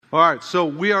All right, so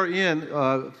we are in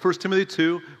 1 Timothy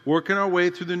 2, working our way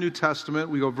through the New Testament.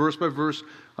 We go verse by verse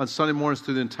on Sunday mornings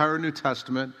through the entire New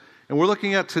Testament. And we're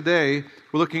looking at today,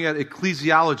 we're looking at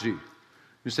ecclesiology.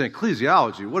 You're saying,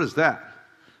 ecclesiology, what is that?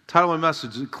 Title of my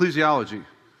message is ecclesiology.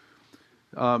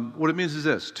 What it means is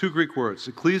this, two Greek words.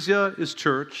 Ecclesia is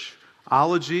church,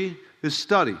 ology is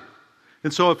study.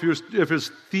 And so if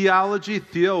it's theology,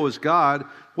 theo is God,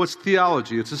 what's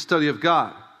theology? It's a study of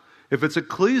God. If it's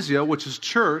ecclesia, which is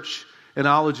church, and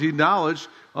ology, knowledge,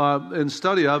 and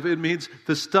study of, it means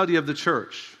the study of the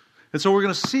church. And so we're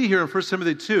going to see here in 1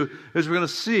 Timothy 2, is we're going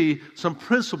to see some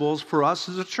principles for us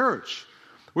as a church.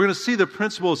 We're going to see the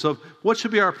principles of what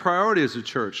should be our priority as a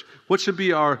church, what should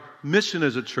be our mission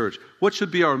as a church, what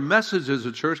should be our message as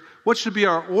a church, what should be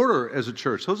our order as a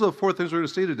church. Those are the four things we're going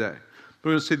to see today.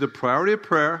 We're going to see the priority of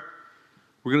prayer.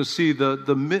 We're going to see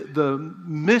the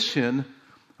mission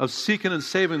of seeking and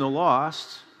saving the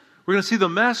lost. We're going to see the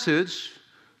message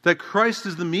that Christ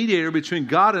is the mediator between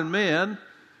God and man.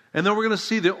 And then we're going to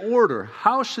see the order.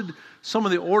 How should some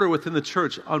of the order within the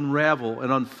church unravel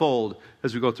and unfold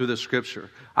as we go through this scripture?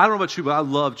 I don't know about you, but I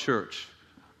love church.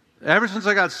 Ever since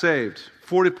I got saved,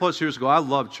 40 plus years ago, I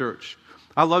love church.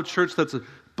 I love church that's a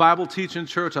Bible teaching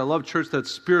church. I love church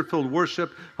that's spirit-filled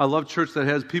worship. I love church that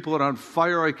has people that are on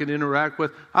fire I can interact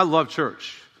with. I love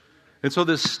church. And so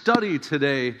this study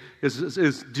today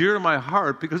is dear to my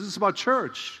heart because it's about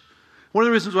church. One of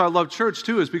the reasons why I love church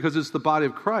too is because it's the body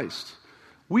of Christ.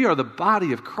 We are the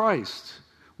body of Christ.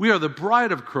 We are the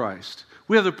bride of Christ.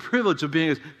 We have the privilege of being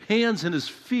his hands and his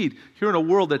feet here in a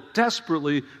world that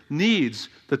desperately needs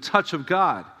the touch of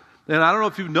God. And I don't know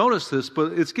if you've noticed this,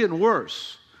 but it's getting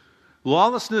worse.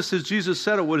 Lawlessness, as Jesus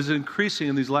said, is increasing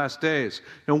in these last days.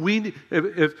 And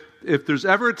if there's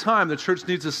ever a time the church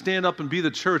needs to stand up and be the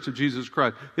church of Jesus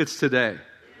Christ, it's today.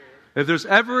 If there's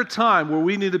ever a time where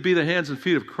we need to be the hands and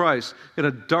feet of Christ in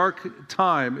a dark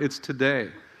time, it's today.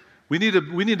 We need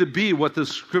to be what the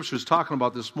scripture is talking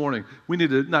about this morning. We need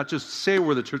to not just say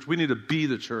we're the church, we need to be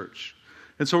the church.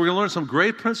 And so we're going to learn some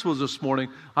great principles this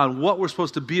morning on what we're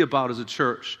supposed to be about as a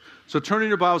church. So turn in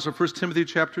your Bibles to 1 Timothy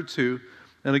chapter 2.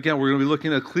 And again, we're going to be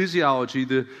looking at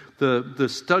ecclesiology, the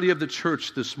study of the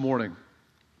church this morning.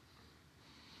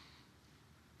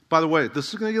 By the way,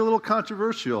 this is going to get a little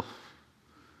controversial.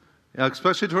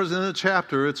 Especially towards the end of the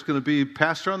chapter, it's going to be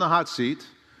pastor on the hot seat.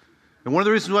 And one of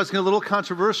the reasons why it's going to get a little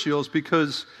controversial is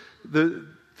because the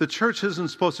church isn't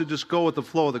supposed to just go with the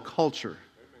flow of the culture.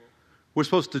 We're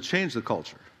supposed to change the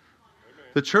culture.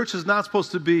 The church is not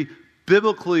supposed to be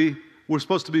we're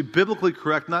supposed to be biblically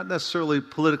correct, not necessarily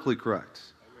politically correct.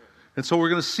 And so we're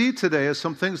going to see today is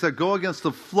some things that go against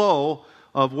the flow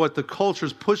of what the culture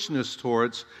is pushing us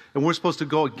towards, and we're supposed to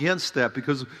go against that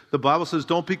because the Bible says,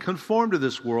 don't be conformed to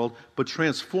this world, but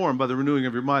transformed by the renewing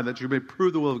of your mind, that you may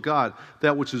prove the will of God,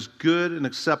 that which is good and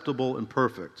acceptable and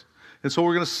perfect. And so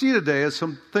we're going to see today is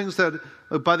some things that,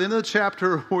 by the end of the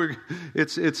chapter,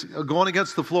 it's going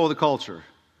against the flow of the culture.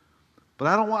 But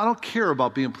I don't care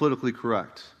about being politically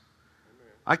correct.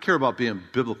 I care about being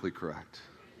biblically correct.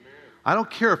 I don't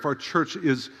care if our church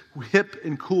is hip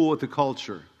and cool with the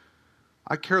culture.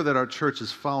 I care that our church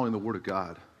is following the Word of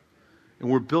God. And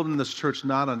we're building this church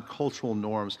not on cultural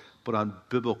norms, but on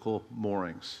biblical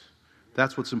moorings.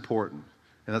 That's what's important.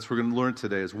 And that's what we're going to learn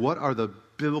today is what are the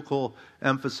biblical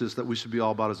emphasis that we should be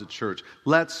all about as a church.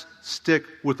 Let's stick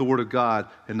with the Word of God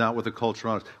and not with the culture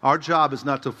on us. Our job is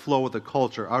not to flow with the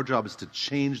culture. Our job is to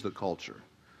change the culture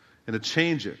and to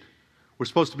change it. We're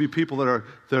supposed to be people that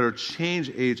are change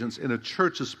agents, and a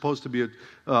church is supposed to be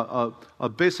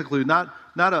basically not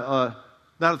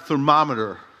a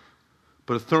thermometer,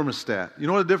 but a thermostat. You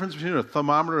know what the difference between a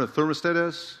thermometer and a thermostat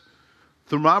is?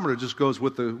 Thermometer just goes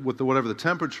with the whatever the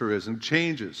temperature is and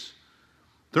changes.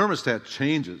 Thermostat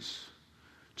changes.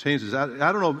 I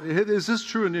don't know. Is this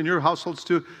true in your households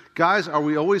too, guys? Are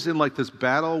we always in like this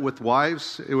battle with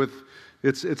wives?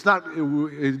 It's not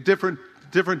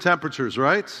different temperatures,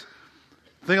 right?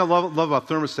 The thing I love about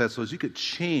thermostats is you could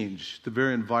change the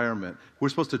very environment. We're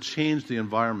supposed to change the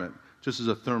environment just as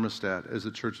a thermostat, as the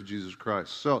Church of Jesus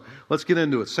Christ. So let's get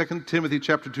into it. 2 Timothy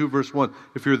chapter 2, verse 1.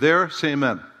 If you're there, say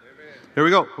amen. Amen. Here we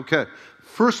go. Okay.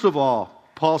 First of all,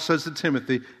 Paul says to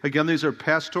Timothy, again, these are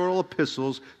pastoral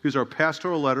epistles. These are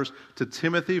pastoral letters to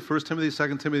Timothy, 1 Timothy,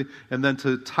 2 Timothy, and then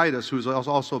to Titus, who is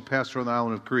also a pastor on the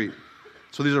island of Crete.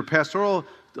 So these are pastoral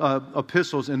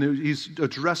epistles, and he's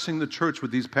addressing the church with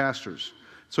these pastors.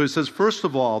 So he says, first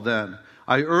of all, then,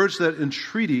 I urge that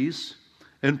entreaties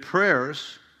and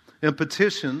prayers and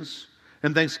petitions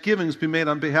and thanksgivings be made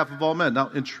on behalf of all men.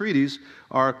 Now, entreaties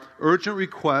are urgent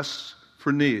requests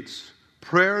for needs.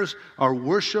 Prayers are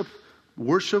worship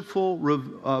worshipful,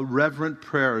 reverent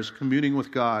prayers, communing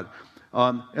with God.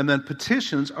 And then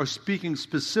petitions are speaking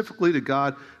specifically to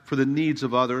God for the needs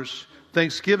of others.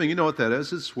 Thanksgiving, you know what that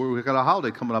is. It's where we've got a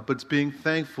holiday coming up, but it's being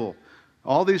thankful.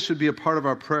 All these should be a part of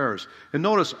our prayers. And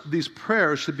notice, these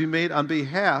prayers should be made on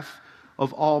behalf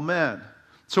of all men.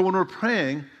 So when we're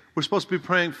praying, we're supposed to be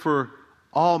praying for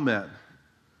all men.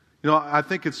 You know, I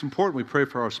think it's important we pray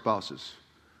for our spouses.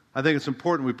 I think it's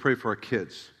important we pray for our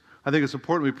kids. I think it's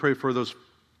important we pray for those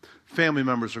family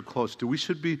members we're close to. We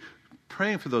should be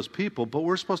praying for those people, but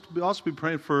we're supposed to also be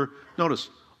praying for, notice,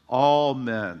 all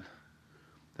men.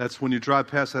 That's when you drive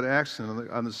past that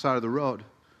accident on the side of the road.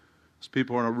 Those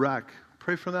people are in a wreck.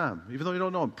 Pray for them. Even though you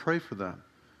don't know them, pray for them.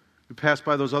 You pass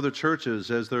by those other churches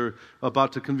as they're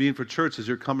about to convene for church, as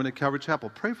you're coming to Calvary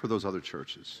Chapel. Pray for those other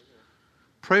churches.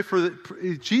 Pray for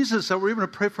Jesus said we're even to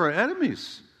pray for our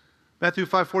enemies. Matthew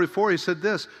 5:44, he said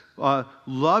this,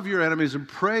 love your enemies and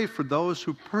pray for those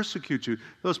who persecute you.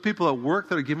 Those people at work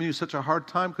that are giving you such a hard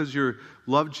time because you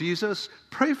love Jesus,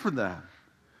 pray for them.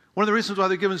 One of the reasons why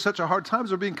they're giving such a hard time is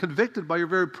they're being convicted by your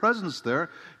very presence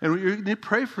there, and you need to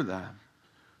pray for them.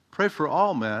 Pray for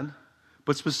all men,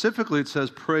 but specifically it says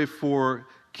pray for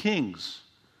kings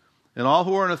and all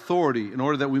who are in authority in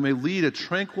order that we may lead a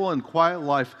tranquil and quiet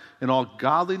life in all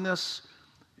godliness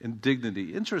and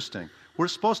dignity. Interesting. We're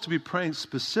supposed to be praying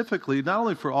specifically not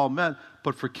only for all men,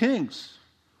 but for kings.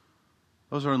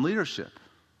 Those are in leadership.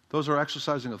 Those are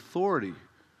exercising authority.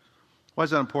 Why is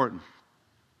that important?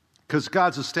 Because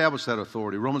God's established that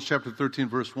authority. Romans chapter 13,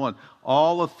 verse 1.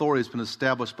 All authority has been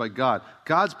established by God.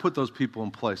 God's put those people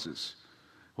in places.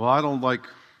 Well, I don't like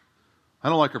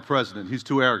our president. He's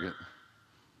too arrogant.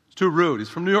 He's too rude. He's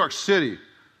from New York City.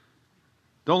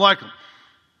 Don't like him. I'm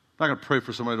not going to pray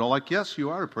for somebody I don't like. Yes, you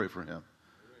are to pray for him.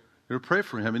 You're to pray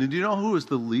for him. And do you know who was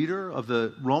the leader of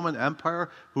the Roman Empire,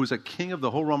 who was a king of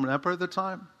the whole Roman Empire at the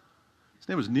time? His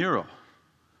name was Nero,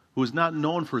 who was not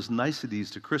known for his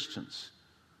niceties to Christians.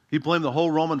 He blamed the whole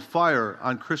Roman fire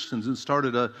on Christians and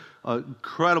started an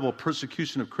incredible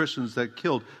persecution of Christians that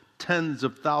killed tens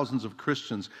of thousands of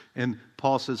Christians. And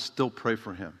Paul says, still pray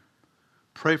for him.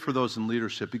 Pray for those in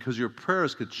leadership, because your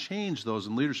prayers could change those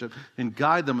in leadership and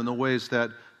guide them in the ways that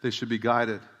they should be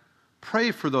guided.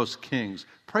 Pray for those kings.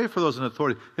 Pray for those in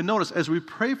authority. And notice, as we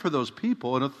pray for those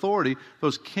people in authority,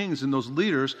 those kings and those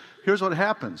leaders, here's what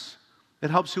happens.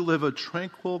 It helps you live a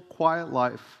tranquil, quiet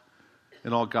life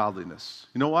in all godliness.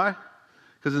 You know why?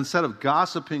 Because instead of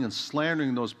gossiping and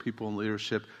slandering those people in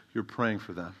leadership, you're praying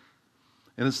for them.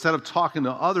 And instead of talking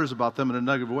to others about them in a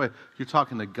negative way, you're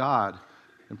talking to God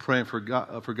and praying for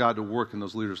God to work in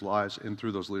those leaders' lives and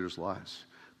through those leaders' lives.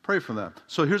 Pray for them.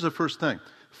 So here's the first thing.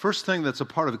 First thing that's a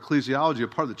part of ecclesiology, a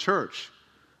part of the church.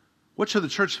 What should the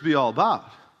church be all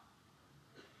about?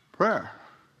 Prayer.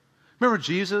 Remember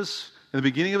Jesus, in the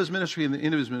beginning of his ministry and the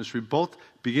end of his ministry, both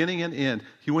beginning and end,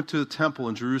 he went to the temple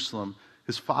in Jerusalem,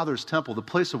 his father's temple, the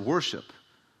place of worship.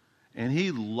 And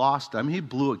he lost, he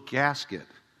blew a gasket.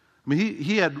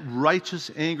 He had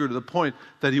righteous anger to the point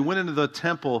that he went into the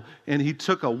temple and he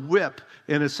took a whip.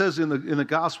 And it says in the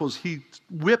Gospels, he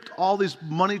whipped all these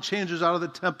money changers out of the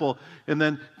temple. And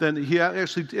then he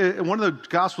actually, one of the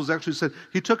Gospels actually said,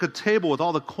 he took a table with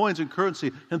all the coins and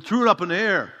currency and threw it up in the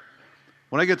air.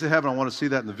 When I get to heaven, I want to see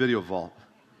that in the video vault.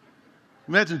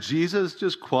 Imagine Jesus,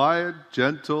 just quiet,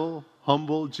 gentle,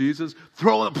 humble Jesus,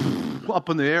 throwing it up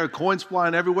in the air, coins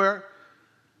flying everywhere.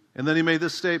 And then he made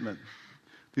this statement.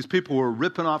 These people were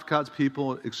ripping off God's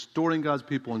people, extorting God's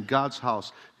people in God's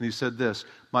house. And he said this,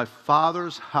 my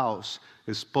Father's house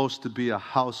is supposed to be a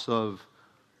house of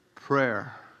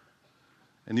prayer.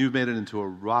 And you've made it into a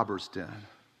robber's den.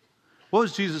 What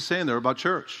was Jesus saying there about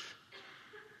church?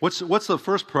 What's the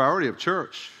first priority of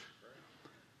church?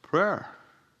 Prayer.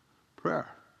 Prayer.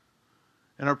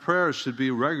 And our prayers should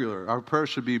be regular. Our prayers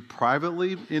should be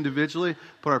privately, individually,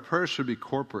 but our prayers should be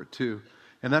corporate too.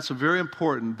 And that's very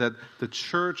important, that the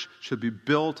church should be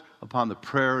built upon the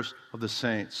prayers of the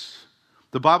saints.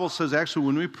 The Bible says actually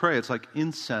when we pray, it's like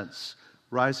incense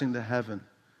rising to heaven.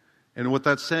 And what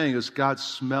that's saying is God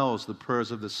smells the prayers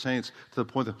of the saints to the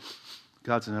point that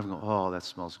God's in heaven going, oh, that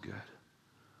smells good.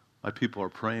 My people are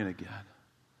praying again.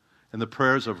 And the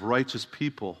prayers of righteous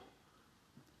people,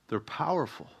 they're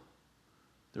powerful.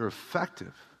 They're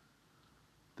effective.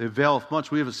 They availeth much.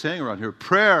 We have a saying around here,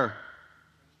 prayer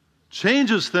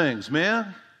changes things,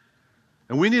 man.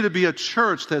 And we need to be a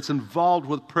church that's involved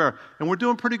with prayer. And we're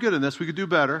doing pretty good in this. We could do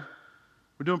better.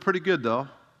 We're doing pretty good, though.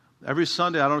 Every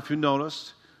Sunday, I don't know if you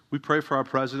noticed, we pray for our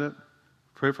president,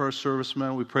 pray for our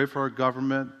servicemen, we pray for our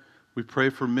government, we pray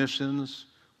for missions,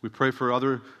 we pray for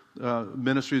other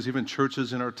ministries, even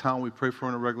churches in our town we pray for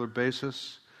on a regular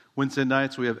basis. Wednesday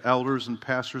nights, we have elders and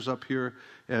pastors up here,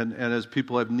 and as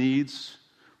people have needs,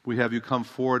 we have you come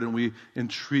forward and we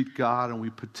entreat God and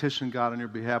we petition God on your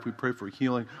behalf. We pray for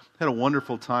healing. Had a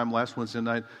wonderful time last Wednesday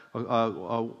night.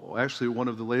 Actually, one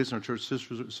of the ladies in our church,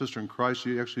 sister in Christ,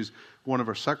 she actually is one of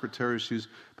our secretaries. She's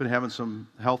been having some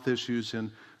health issues,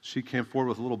 and she came forward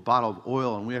with a little bottle of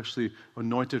oil, and we actually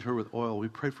anointed her with oil. We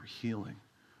prayed for healing.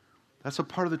 That's a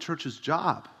part of the church's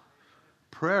job.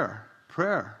 Prayer,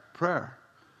 prayer, prayer.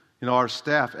 You know, our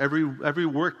staff, every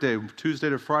work day, Tuesday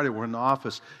to Friday, we're in the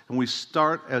office, and we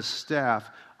start as staff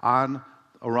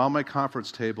around my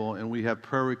conference table, and we have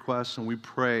prayer requests, and we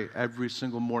pray every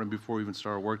single morning before we even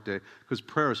start our work day, because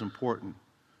prayer is important.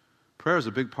 Prayer is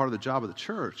a big part of the job of the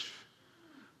church.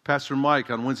 Pastor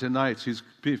Mike, on Wednesday nights, he's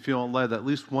feeling led that at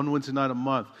least one Wednesday night a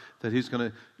month that he's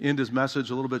going to end his message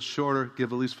a little bit shorter,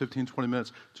 give at least 15, 20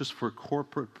 minutes just for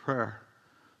corporate prayer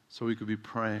so we could be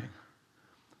praying.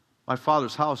 My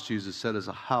Father's house, Jesus said, is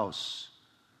a house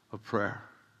of prayer.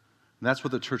 And that's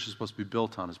what the church is supposed to be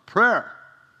built on, is prayer.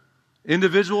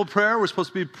 Individual prayer, we're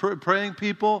supposed to be praying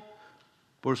people,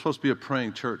 but we're supposed to be a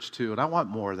praying church too. And I want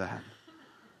more of that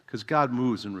because God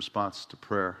moves in response to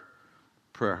prayer.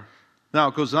 Now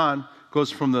it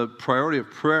goes from the priority of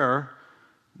prayer,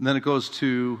 and then it goes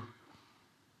to,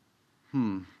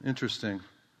 interesting,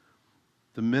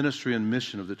 the ministry and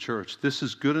mission of the church. This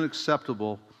is good and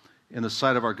acceptable in the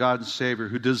sight of our God and Savior,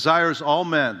 who desires all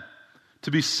men to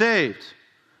be saved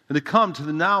and to come to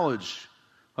the knowledge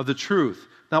of the truth.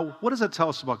 Now, what does that tell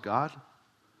us about God?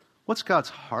 What's God's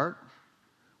heart?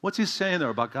 What's he saying there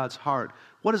about God's heart?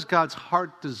 What does God's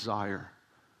heart desire?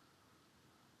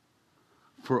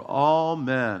 For all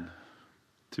men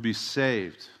to be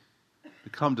saved, to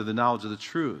come to the knowledge of the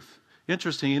truth.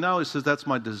 Interesting, he not only says that's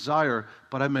my desire,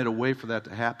 but I made a way for that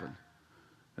to happen.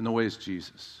 And the way is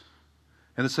Jesus.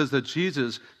 And it says that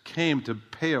Jesus came to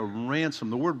pay a ransom.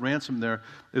 The word ransom there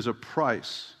is a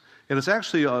price. And it's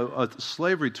actually a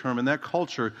slavery term. In that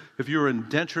culture, if you were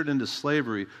indentured into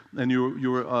slavery and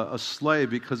you were a slave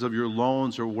because of your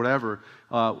loans or whatever,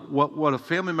 what a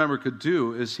family member could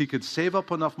do is he could save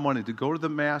up enough money to go to the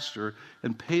master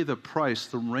and pay the price,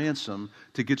 the ransom,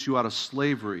 to get you out of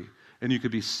slavery. And you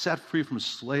could be set free from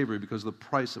slavery because of the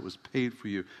price that was paid for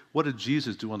you. What did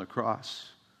Jesus do on the cross?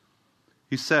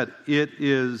 He said, "It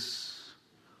is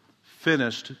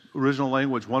finished." Original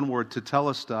language, one word,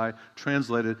 tetelestai,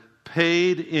 translated,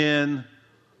 paid in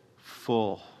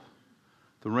full.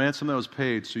 The ransom that was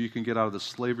paid so you can get out of the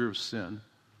slavery of sin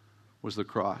was the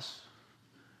cross.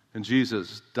 And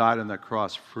Jesus died on that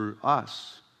cross for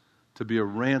us to be a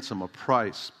ransom, a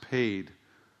price paid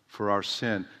for our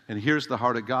sin. And here's the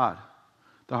heart of God.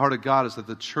 The heart of God is that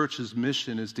the church's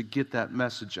mission is to get that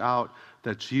message out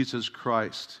that Jesus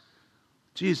Christ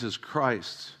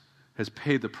has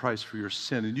paid the price for your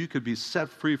sin, and you could be set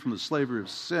free from the slavery of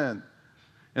sin.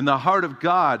 And the heart of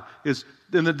God is,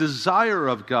 and the desire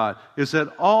of God is that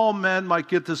all men might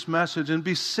get this message and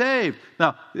be saved.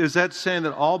 Now, is that saying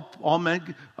that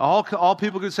all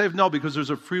people get saved? No, because there's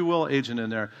a free will agent in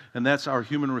there, and that's our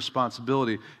human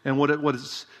responsibility. And what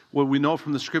we know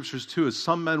from the scriptures too is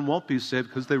some men won't be saved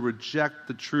because they reject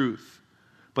the truth.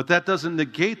 But that doesn't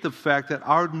negate the fact that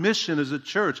our mission as a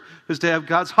church is to have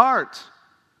God's heart.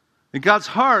 And God's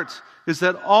heart is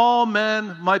that all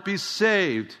men might be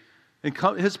saved. And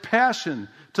his passion,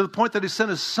 to the point that he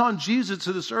sent his son Jesus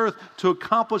to this earth to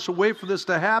accomplish a way for this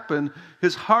to happen,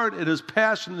 his heart and his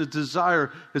passion and his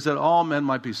desire is that all men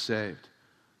might be saved.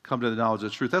 Come to the knowledge of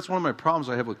the truth. That's one of my problems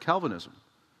I have with Calvinism.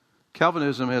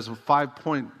 Calvinism has 5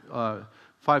 points,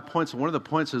 and one of the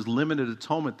points is limited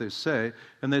atonement, they say.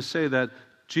 And they say that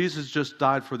Jesus just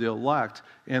died for the elect,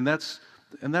 and that's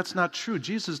not true.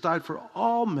 Jesus died for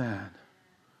all men.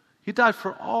 He died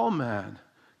for all men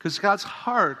because God's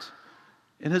heart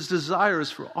and his desire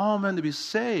is for all men to be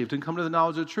saved and come to the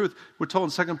knowledge of the truth. We're told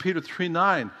in 2 Peter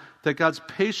 3:9 that God's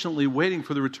patiently waiting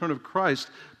for the return of Christ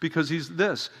because he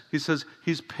says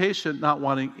he's patient, not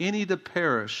wanting any to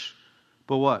perish,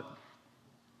 but what?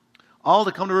 All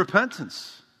to come to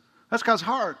repentance. That's God's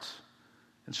heart.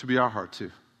 And should be our heart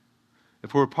too.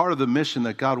 If we're a part of the mission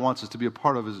that God wants us to be a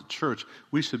part of as a church,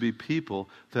 we should be people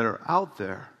that are out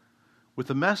there with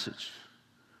the message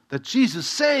that Jesus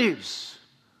saves,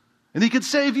 and he can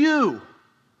save you.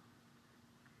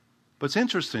 But what's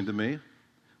interesting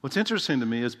to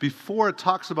me is before it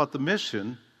talks about the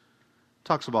mission, it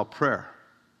talks about prayer.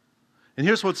 And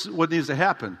here's what needs to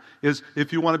happen is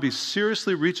if you want to be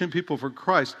seriously reaching people for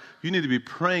Christ, you need to be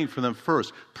praying for them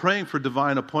first, praying for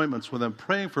divine appointments with them,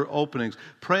 praying for openings,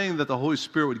 praying that the Holy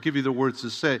Spirit would give you the words to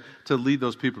say to lead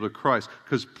those people to Christ.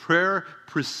 Because prayer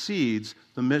precedes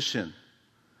the mission.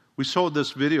 We showed this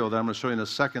video that I'm going to show you in a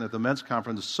second at the men's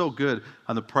conference. It's so good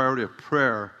on the priority of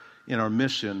prayer in our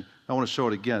mission. I want to show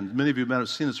it again. Many of you might have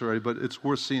seen this already, but it's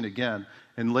worth seeing again.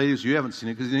 And ladies, you haven't seen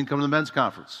it because you didn't come to the men's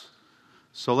conference.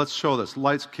 So let's show this.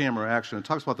 Lights, camera, action. It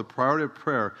talks about the priority of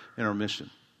prayer in our mission.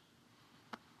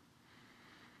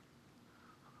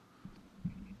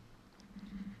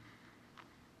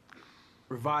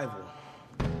 Revival.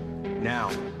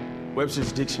 Now,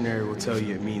 Webster's dictionary will tell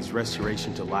you it means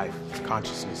restoration to life,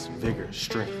 consciousness, vigor,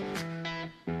 strength.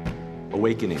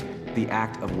 Awakening, the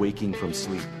act of waking from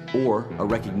sleep, or a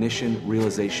recognition,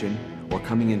 realization, or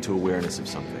coming into awareness of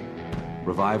something.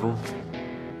 Revival,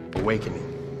 Awakening.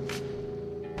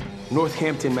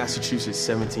 Northampton, Massachusetts,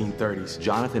 1730s.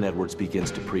 Jonathan Edwards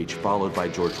begins to preach, followed by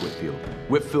George Whitefield.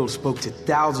 Whitefield spoke to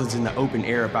thousands in the open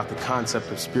air about the concept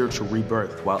of spiritual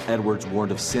rebirth. While Edwards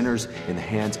warned of sinners in the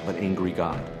hands of an angry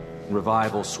God.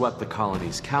 Revival swept the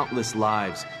colonies. Countless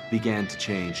lives began to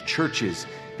change. Churches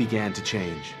began to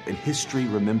change. And history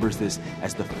remembers this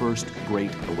as the first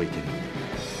Great Awakening.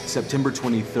 September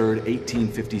 23rd,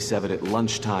 1857 at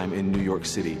lunchtime in New York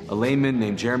City, a layman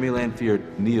named Jeremy Lanphier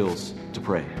kneels to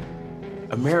pray.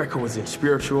 America was in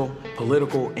spiritual,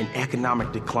 political, and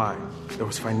economic decline. There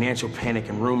was financial panic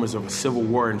and rumors of a civil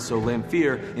war, and so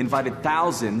Lanphier invited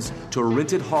thousands to a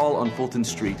rented hall on Fulton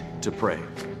Street to pray.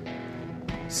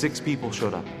 6 people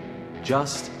showed up.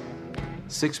 Just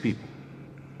 6 people.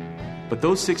 But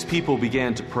those 6 people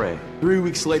began to pray. 3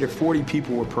 weeks later, 40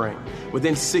 people were praying.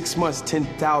 Within 6 months,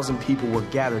 10,000 people were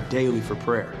gathered daily for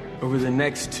prayer. Over the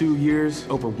next 2 years,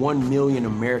 over 1 million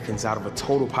Americans out of a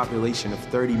total population of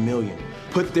 30 million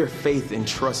put their faith and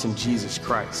trust in Jesus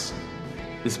Christ.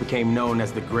 This became known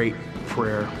as the Great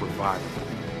Prayer Revival.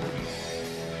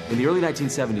 In the early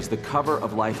 1970s, the cover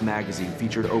of Life magazine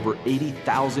featured over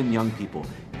 80,000 young people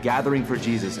gathering for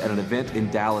Jesus at an event in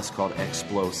Dallas called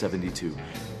Explo 72.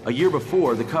 A year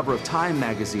before, the cover of Time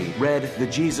magazine read The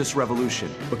Jesus Revolution.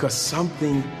 Because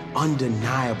something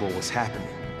undeniable was happening.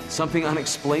 Something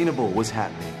unexplainable was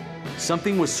happening.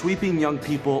 Something was sweeping young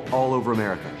people all over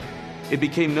America. It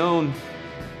became known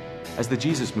as the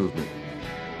Jesus Movement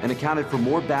and accounted for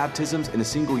more baptisms in a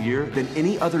single year than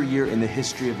any other year in the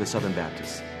history of the Southern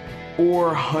Baptists.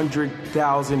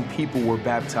 400,000 people were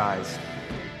baptized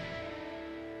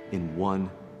in 1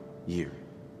 year.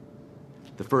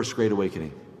 The First Great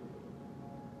Awakening,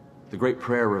 the Great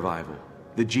Prayer Revival,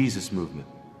 the Jesus Movement.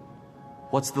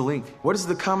 What's the link? What is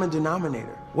the common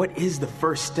denominator? What is the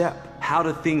first step? How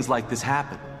do things like this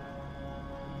happen?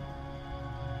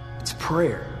 It's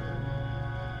prayer.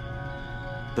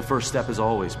 The first step is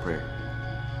always prayer.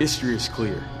 History is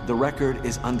clear. The record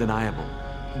is undeniable.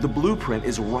 The blueprint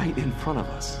is right in front of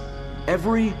us.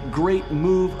 Every great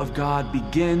move of God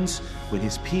begins when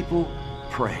His people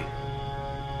pray.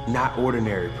 Not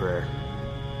ordinary prayer.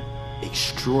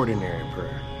 Extraordinary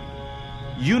prayer.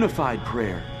 Unified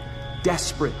prayer.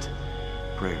 Desperate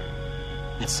prayer.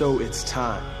 And so it's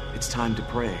time. It's time to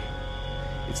pray.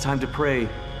 It's time to pray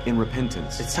in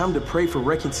repentance. It's time to pray for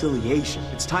reconciliation.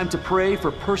 It's time to pray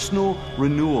for personal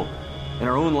renewal in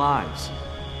our own lives.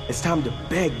 It's time to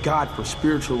beg God for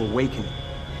spiritual awakening.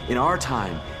 In our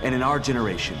time and in our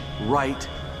generation, right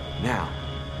now.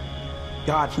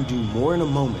 God can do more in a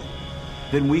moment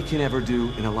than we can ever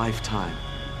do in a lifetime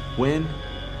when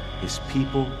His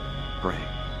people pray.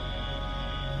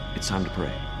 It's time to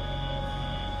pray.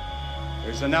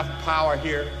 There's enough power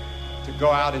here to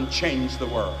go out and change the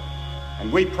world.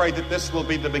 And we pray that this will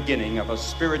be the beginning of a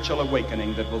spiritual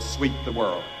awakening that will sweep the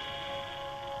world.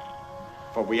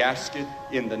 For we ask it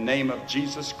in the name of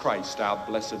Jesus Christ, our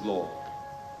blessed Lord.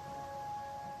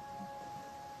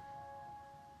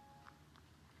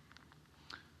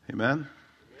 Amen.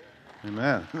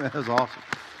 Amen. That is awesome.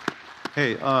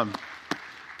 Hey,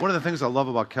 one of the things I love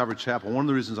about Calvary Chapel, one of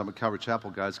the reasons I'm a Calvary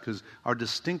Chapel guy is because our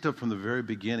distinctive from the very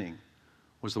beginning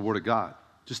was the Word of God.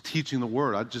 Just teaching the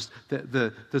Word.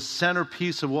 The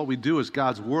centerpiece of what we do is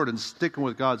God's Word and sticking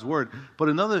with God's Word. But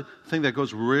another thing that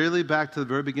goes really back to the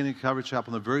very beginning of Calvary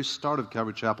Chapel, and the very start of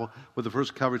Calvary Chapel, with the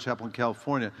first Calvary Chapel in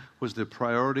California, was the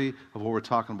priority of what we're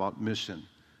talking about, mission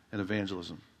and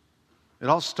evangelism. It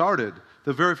all started,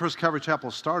 the very first Calvary Chapel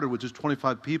started with just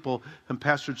 25 people, and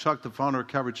Pastor Chuck, the founder of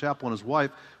Calvary Chapel, and his wife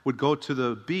would go to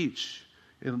the beach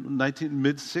in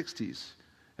mid-60s.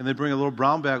 And they'd bring a little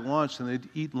brown bag lunch, and they'd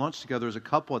eat lunch together as a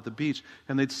couple at the beach.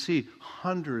 And they'd see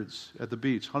hundreds at the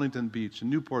beach, Huntington Beach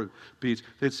and Newport Beach.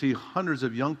 They'd see hundreds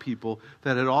of young people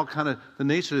that had all kind of, the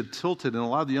nation had tilted, and a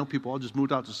lot of the young people all just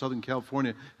moved out to Southern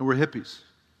California and were hippies.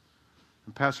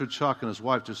 And Pastor Chuck and his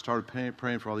wife just started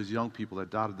praying for all these young people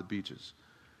that dotted the beaches,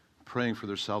 praying for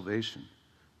their salvation,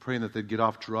 praying that they'd get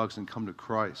off drugs and come to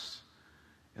Christ.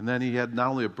 And then he had not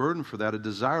only a burden for that, a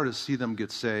desire to see them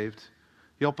get saved.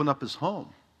 He opened up his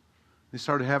home. He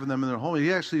started having them in their home.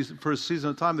 He actually, for a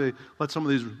season of time, they let some of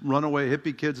these runaway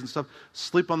hippie kids and stuff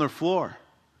sleep on their floor.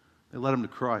 They led them to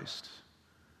Christ.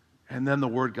 And then the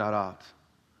word got out.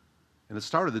 And it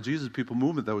started, the Jesus People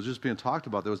movement that was just being talked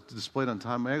about, that was displayed on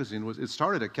Time Magazine, it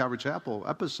started at Calvary Chapel,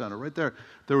 Epicenter, right there.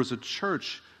 There was a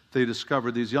church, they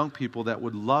discovered, these young people that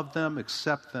would love them,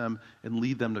 accept them, and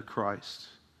lead them to Christ.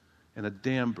 And a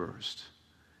dam burst.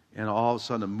 And all of a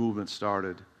sudden a movement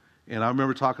started. And I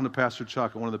remember talking to Pastor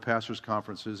Chuck at one of the pastors'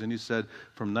 conferences, and he said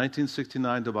from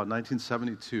 1969 to about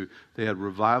 1972, they had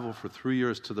revival for 3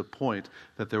 years to the point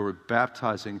that they were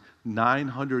baptizing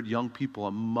 900 young people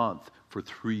a month for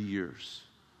 3 years.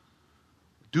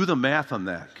 Do the math on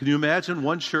that. Can you imagine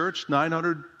one church,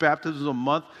 900 baptisms a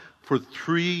month for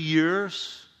 3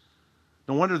 years?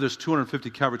 No wonder there's 250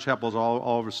 Calvary Chapels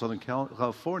all over Southern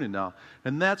California now.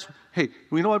 And that's, hey,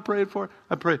 you know what I prayed for?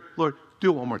 I prayed, Lord, do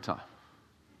it one more time.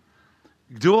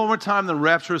 Do it one more time, then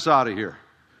rapture us out of here.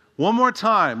 One more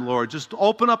time, Lord. Just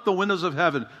open up the windows of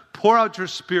heaven. Pour out your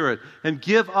Spirit and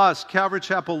give us, Calvary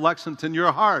Chapel, Lexington,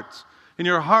 your heart. And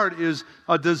your heart is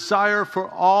a desire for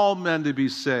all men to be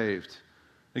saved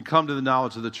and come to the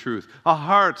knowledge of the truth. A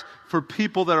heart for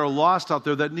people that are lost out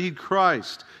there that need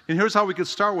Christ. And here's how we could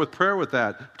start with prayer with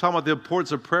that. I'm talking about the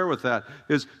importance of prayer with that,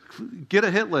 is get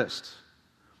a hit list.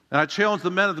 And I challenge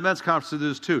the men at the men's conference to do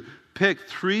this too. Pick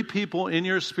 3 people in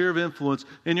your sphere of influence,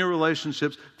 in your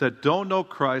relationships, that don't know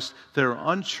Christ, that are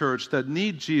unchurched, that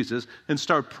need Jesus, and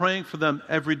start praying for them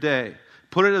every day.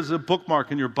 Put it as a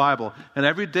bookmark in your Bible. And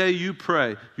every day you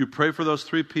pray for those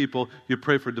 3 people. You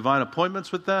pray for divine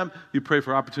appointments with them. You pray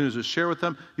for opportunities to share with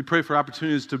them. You pray for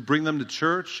opportunities to bring them to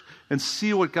church. And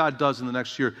see what God does in the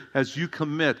next year as you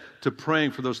commit to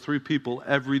praying for those 3 people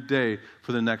every day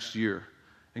for the next year.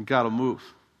 And God will move.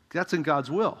 That's in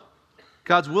God's will.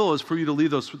 God's will is for you to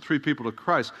lead those 3 people to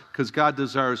Christ, because God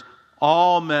desires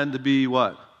all men to be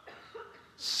what?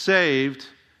 Saved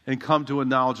and come to a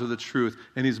knowledge of the truth.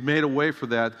 And he's made a way for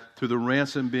that through the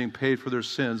ransom being paid for their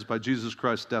sins by Jesus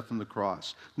Christ's death on the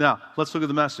cross. Now, let's look at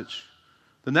the message.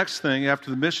 The next thing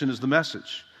after the mission is the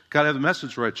message. Got to have the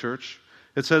message right, church.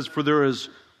 It says, for there is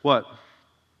what?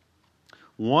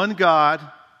 One God,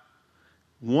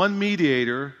 one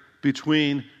mediator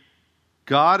between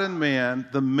God and man,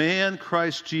 the man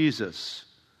Christ Jesus,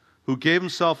 who gave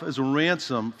himself as a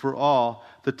ransom for all,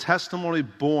 the testimony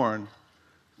born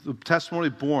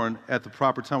at the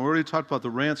proper time. We already talked about the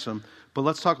ransom, but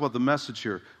let's talk about the message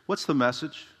here. What's the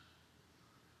message?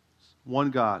 One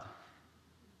God.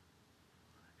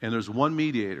 And there's one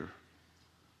mediator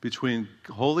between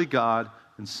holy God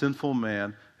and sinful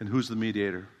man. And who's the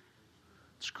mediator?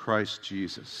 It's Christ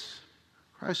Jesus.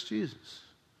 Christ Jesus.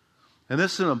 And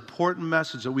this is an important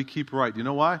message that we keep right. You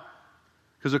know why?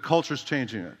 Because the culture's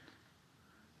changing it.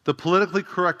 The politically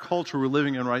correct culture we're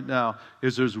living in right now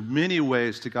is there's many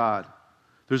ways to God.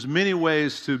 There's many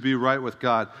ways to be right with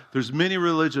God. There's many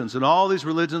religions, and all these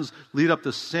religions lead up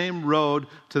the same road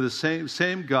to the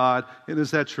same God. And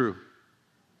is that true?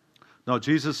 No,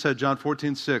 Jesus said, John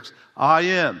 14:6, I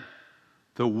am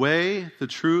the way, the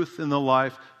truth, and the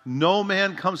life. No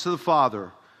man comes to the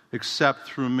Father except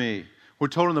through me. We're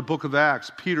told in the book of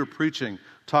Acts, Peter preaching,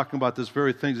 talking about this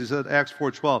very thing. He said, Acts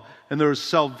 4:12, and there is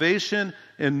salvation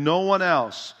in no one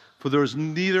else, for there is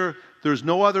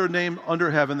no other name under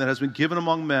heaven that has been given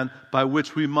among men by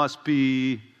which we must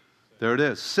be, there it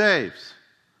is, saved.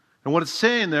 And what it's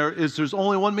saying there is there's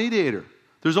only one mediator.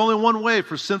 There's only one way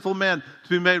for sinful man to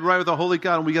be made right with the holy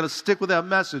God, and we got to stick with that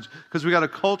message, because we got a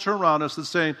culture around us that's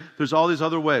saying there's all these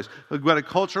other ways. We've got a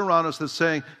culture around us that's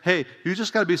saying, hey, you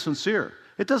just got to be sincere.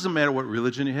 It doesn't matter what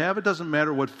religion you have. It doesn't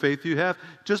matter what faith you have.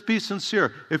 Just be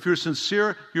sincere. If you're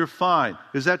sincere, you're fine.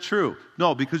 Is that true?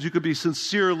 No, because you could be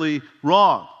sincerely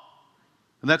wrong.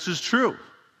 And that's just true.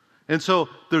 And so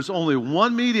there's only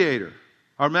one mediator,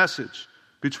 our message,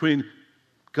 between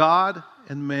God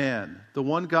and man. The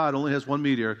one God only has one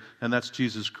mediator, and that's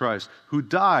Jesus Christ, who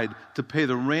died to pay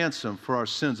the ransom for our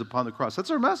sins upon the cross.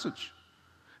 That's our message.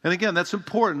 And again, that's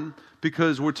important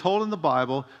because we're told in the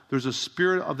Bible there's a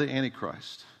spirit of the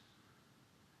Antichrist.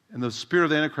 And the spirit of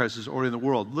the Antichrist is already in the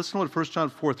world. Listen to what 1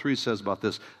 John 4:3 says about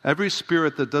this. Every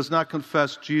spirit that does not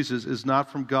confess Jesus is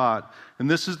not from God. And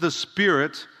this is the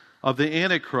spirit of the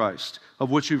Antichrist,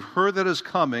 of which you've heard that is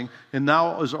coming and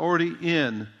now is already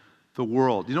in the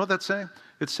world. You know what that's saying?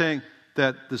 It's saying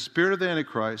that the spirit of the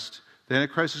Antichrist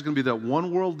is going to be that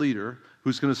one world leader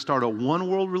who's going to start a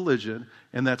one world religion,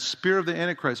 and that spirit of the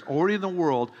Antichrist already in the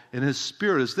world, and his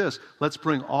spirit is this: let's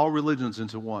bring all religions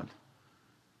into one.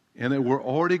 And we're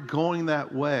already going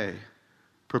that way,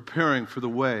 preparing for the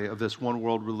way of this one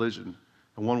world religion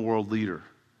and one world leader.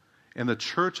 And the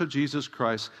church of Jesus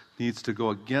Christ needs to go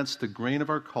against the grain of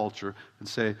our culture and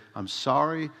say, I'm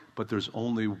sorry, but there's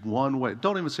only one way.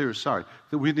 Don't even say you're sorry.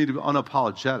 We need to be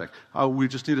unapologetic. We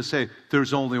just need to say,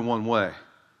 there's only one way.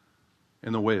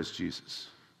 And the way is Jesus.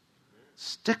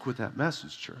 Stick with that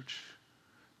message, church.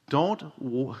 Don't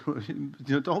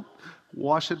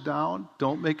wash it down.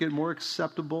 Don't make it more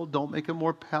acceptable. Don't make it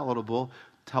more palatable.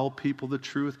 Tell people the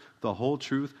truth, the whole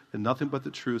truth, and nothing but the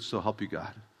truth, so help you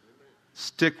God.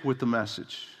 Stick with the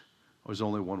message. There's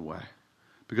only one way.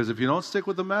 Because if you don't stick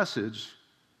with the message,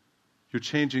 you're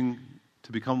changing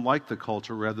to become like the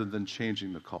culture rather than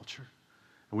changing the culture.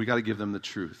 And we got to give them the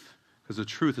truth. Because the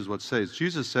truth is what saves.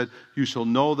 Jesus said, you shall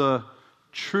know the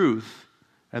truth,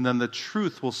 and then the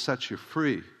truth will set you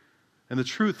free. And the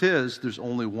truth is, there's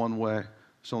only one way.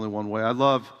 There's only one way. I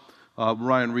love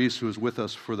Ryan Reese, who was with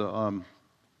us for the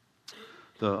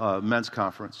men's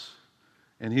conference.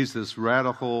 And he's this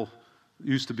radical,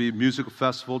 used to be musical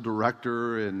festival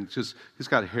director, and just he's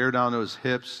got hair down to his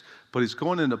hips, but he's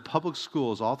going into public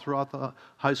schools all throughout the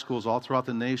high schools, all throughout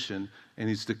the nation, and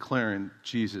he's declaring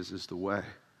Jesus is the way.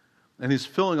 And he's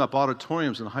filling up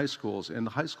auditoriums in high schools, and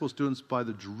the high school students by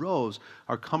the droves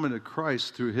are coming to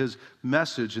Christ through his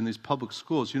message in these public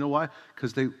schools. You know why?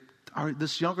 Because they are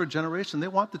this younger generation, they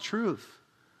want the truth.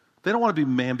 They don't want to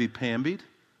be mamby-pambied.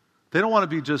 They don't want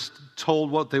to be just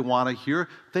told what they want to hear.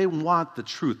 They want the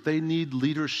truth. They need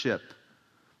leadership.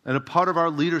 And a part of our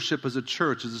leadership as a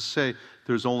church is to say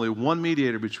there's only one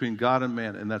mediator between God and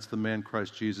man, and that's the man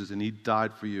Christ Jesus, and he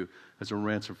died for you as a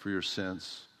ransom for your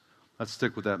sins. Let's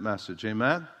stick with that message.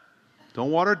 Amen?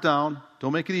 Don't water it down.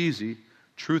 Don't make it easy.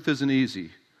 Truth isn't easy.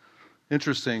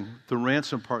 Interesting, the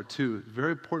ransom part too,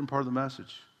 very important part of the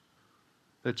message,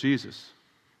 that Jesus,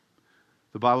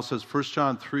 the Bible says 1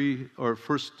 Peter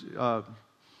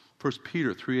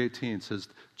 3:18 says,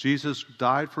 Jesus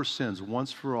died for sins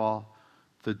once for all,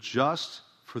 the just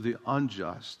for the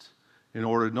unjust, in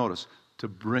order, notice, to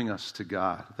bring us to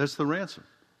God. That's the ransom.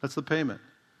 That's the payment.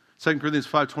 2 Corinthians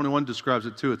 5:21 describes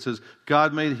it too. It says,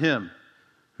 God made him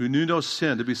who knew no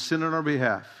sin to be sin on our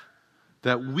behalf,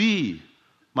 that we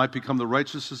might become the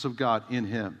righteousness of God in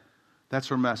him.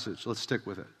 That's our message. Let's stick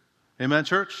with it. Amen,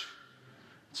 church?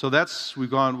 So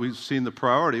we've seen the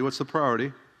priority. What's the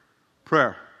priority?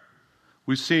 Prayer.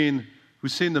 We've seen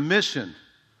the mission.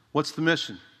 What's the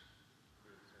mission?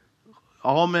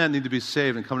 All men need to be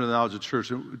saved and come to the knowledge of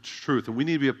truth. And we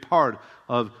need to be a part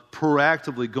of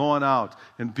proactively going out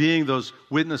and being those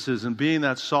witnesses and being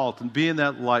that salt and being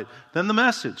that light. Then the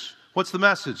message. What's the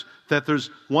message? That there's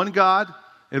one God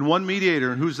and one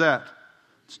mediator. And who's that?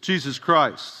 It's Jesus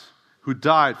Christ, who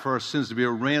died for our sins to be a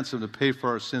ransom to pay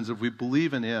for our sins. If we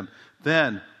believe in him,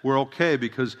 then we're okay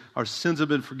because our sins have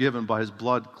been forgiven by his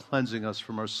blood cleansing us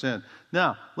from our sin.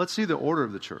 Now, let's see the order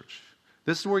of the church.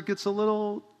 This is where it gets a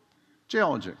little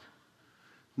challenging.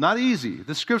 Not easy.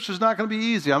 The scripture's not going to be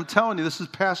easy. I'm telling you, this is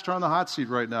pastor on the hot seat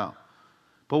right now.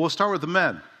 But we'll start with the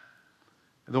men.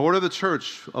 The order of the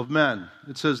church of men,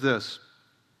 it says this.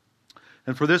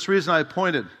 And for this reason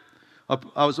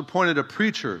I was appointed a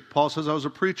preacher. Paul says I was a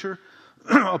preacher.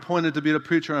 Appointed to be a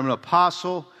preacher. I'm an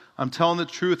apostle. I'm telling the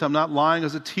truth. I'm not lying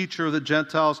as a teacher of the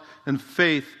Gentiles in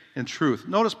faith and truth.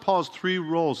 Notice Paul's three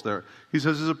roles there. He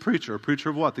says he's a preacher. A preacher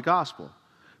of what? The gospel.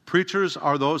 Preachers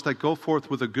are those that go forth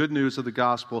with the good news of the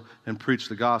gospel and preach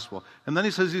the gospel. And then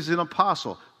he says he's an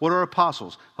apostle. What are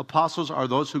apostles? Apostles are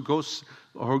those who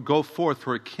go forth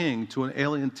for a king to an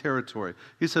alien territory.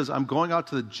 He says, I'm going out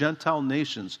to the Gentile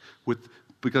nations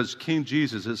because King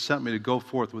Jesus has sent me to go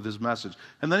forth with his message.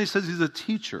 And then he says he's a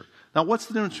teacher. Now, what's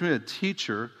the difference between a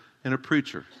teacher and a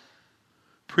preacher?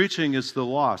 Preaching is the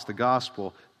lost, the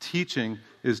gospel. Teaching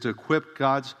is to equip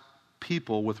God's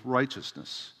people with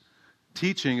righteousness.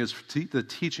 Teaching is the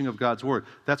teaching of God's word.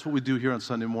 That's what we do here on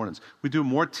Sunday mornings. We do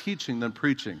more teaching than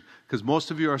preaching because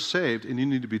most of you are saved and you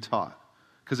need to be taught.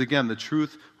 Because again, the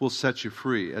truth will set you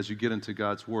free as you get into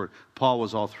God's word. Paul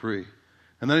was all three.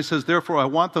 And then he says, therefore, I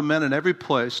want the men in every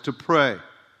place to pray,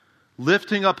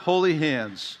 lifting up holy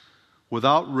hands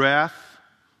without wrath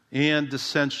and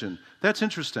dissension. That's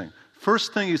interesting.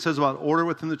 First thing he says about order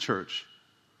within the church,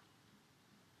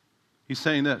 he's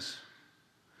saying this.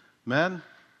 Men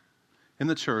in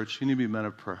the church, you need to be men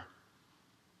of prayer.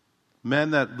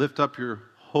 Men that lift up your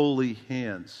holy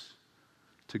hands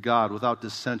to God without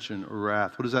dissension or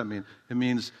wrath. What does that mean? It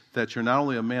means that you're not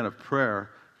only a man of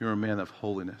prayer, you're a man of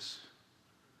holiness.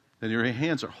 That your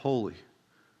hands are holy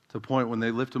To the point when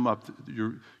they lift him up,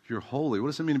 you're holy. What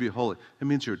does it mean to be holy? It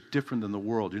means you're different than the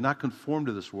world. You're not conformed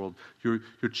to this world. You're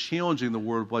challenging the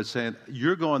world by saying,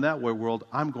 you're going that way, world.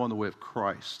 I'm going the way of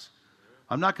Christ.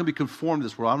 I'm not going to be conformed to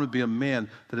this world. I'm going to be a man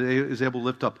that is able to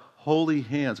lift up holy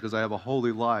hands because I have a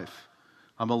holy life.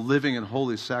 I'm a living and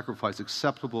holy sacrifice,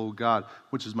 acceptable to God,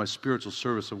 which is my spiritual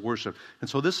service of worship. And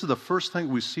so this is the first thing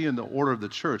we see in the order of the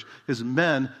church, is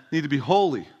men need to be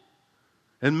holy.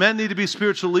 And men need to be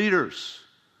spiritual leaders.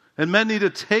 And men need to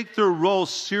take their role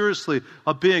seriously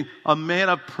of being a man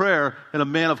of prayer and a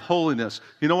man of holiness.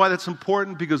 You know why that's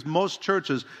important? Because most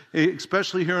churches,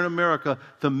 especially here in America,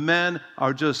 the men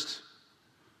are just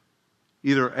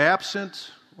either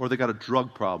absent or they got a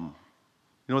drug problem.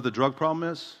 You know what the drug problem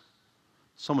is?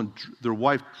 Their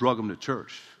wife drug them to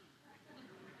church.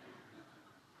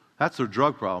 That's their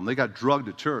drug problem. They got drugged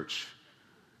to church.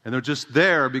 And they're just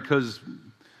there because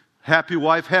happy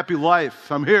wife, happy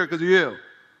life. I'm here because of you.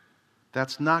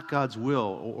 That's not God's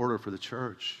will or order for the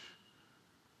church.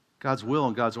 God's will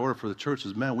and God's order for the church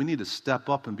is, men, we need to step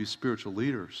up and be spiritual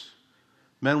leaders.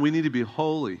 Men, we need to be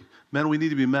holy. Men, we need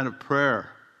to be men of prayer.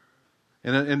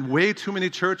 And in way too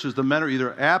many churches, the men are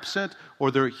either absent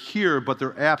or they're here, but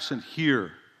they're absent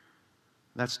here.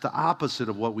 That's the opposite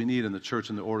of what we need in the church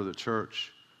and the order of the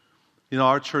church. You know,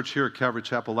 our church here at Calvary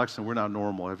Chapel, Lexington, we're not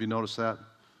normal. Have you noticed that?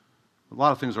 A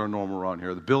lot of things aren't normal around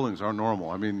here. The buildings aren't normal.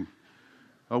 I mean,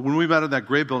 when we met in that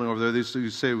gray building over there, they used to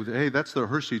say, hey, that's the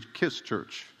Hershey Kiss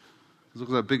Church. Look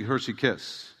at that big Hershey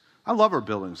Kiss. I love our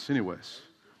buildings anyways.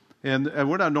 And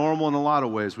we're not normal in a lot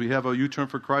of ways. We have a U-Turn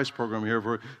for Christ program here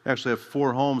where we actually have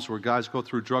 4 homes where guys go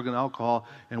through drug and alcohol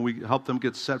and we help them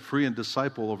get set free and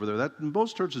disciple over there.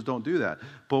 Most churches don't do that,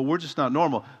 but we're just not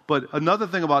normal. But another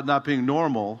thing about not being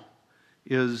normal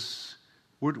is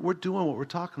we're doing what we're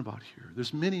talking about here.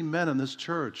 There's many men in this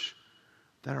church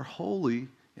that are holy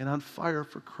and on fire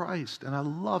for Christ, and I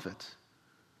love it.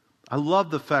 I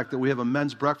love the fact that we have a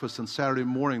men's breakfast on Saturday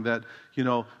morning that, you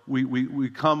know, we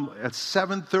come at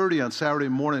 7:30 on Saturday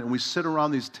morning and we sit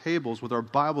around these tables with our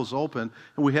Bibles open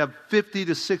and we have 50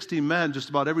 to 60 men just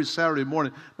about every Saturday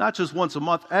morning, not just once a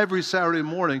month, every Saturday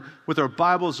morning with our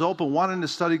Bibles open, wanting to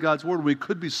study God's Word. We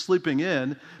could be sleeping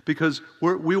in because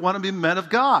we want to be men of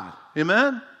God.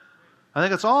 Amen? I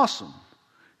think it's awesome.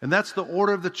 And that's the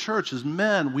order of the church, is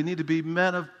men. We need to be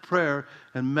men of prayer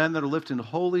and men that are lifting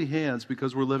holy hands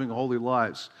because we're living holy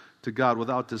lives to God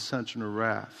without dissension or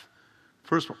wrath.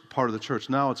 First part of the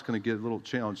church. Now it's going to get a little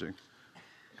challenging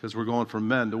because we're going from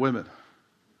men to women.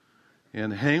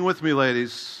 And hang with me,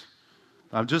 ladies.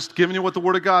 I'm just giving you what the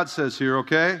Word of God says here,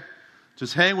 okay?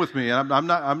 Just hang with me.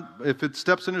 And if it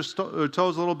steps on your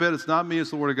toes a little bit, it's not me,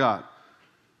 it's the Word of God.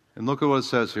 And look at what it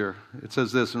says here. It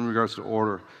says this in regards to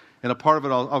order. And a part of it,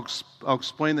 I'll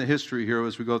explain the history here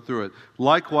as we go through it.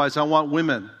 Likewise, I want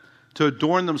women to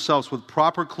adorn themselves with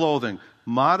proper clothing,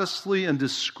 modestly and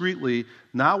discreetly,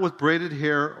 not with braided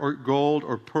hair or gold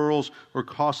or pearls or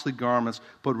costly garments,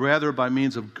 but rather by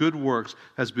means of good works,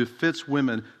 as befits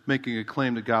women making a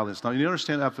claim to godliness. Now, you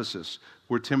understand Ephesus,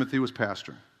 where Timothy was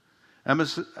pastoring.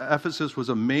 Ephesus was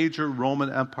a major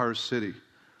Roman Empire city.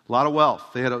 A lot of wealth.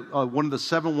 They had one of the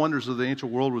 7 wonders of the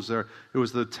ancient world was there. It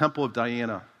was the Temple of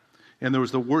Diana. And there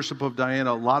was the worship of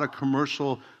Diana, a lot of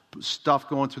commercial stuff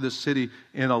going through this city.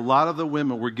 And a lot of the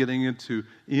women were getting into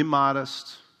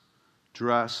immodest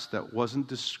dress that wasn't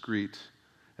discreet.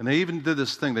 And they even did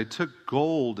this thing. They took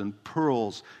gold and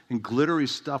pearls and glittery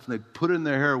stuff and they'd put it in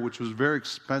their hair, which was very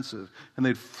expensive. And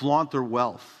they'd flaunt their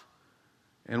wealth.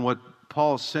 And what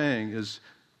Paul is saying is,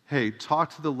 hey,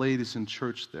 talk to the ladies in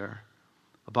church there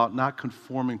about not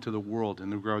conforming to the world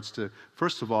in regards to,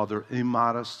 first of all, their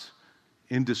immodest,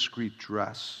 indiscreet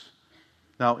dress.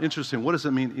 Now, interesting, what does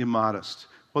it mean, immodest?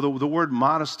 Well, the word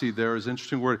modesty there is an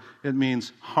interesting word. It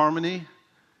means harmony.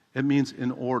 It means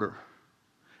in order.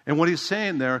 And what he's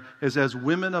saying there is, as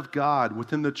women of God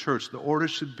within the church, the order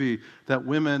should be that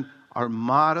women are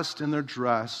modest in their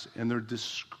dress and they're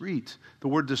discreet. The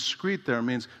word discreet there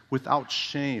means without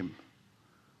shame.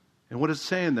 And what it's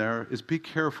saying there is, be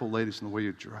careful, ladies, in the way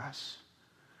you dress.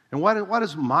 And why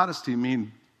does modesty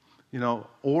mean,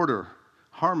 order,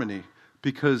 harmony?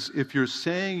 Because if you're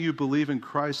saying you believe in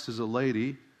Christ as a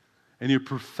lady and you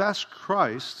profess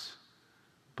Christ,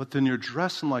 but then you're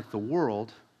dressing like the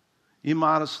world,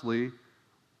 immodestly,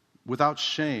 without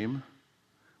shame,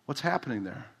 what's happening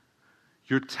there?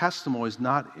 Your testimony is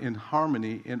not in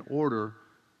harmony, in order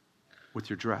with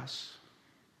your dress.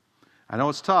 I know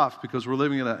it's tough because we're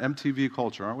living in an MTV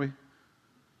culture, aren't we?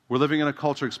 We're living in a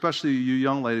culture, especially you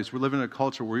young ladies, we're living in a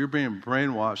culture where you're being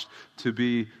brainwashed to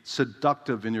be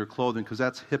seductive in your clothing because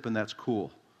that's hip and that's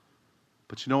cool.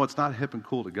 But you know what's not hip and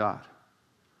cool to God?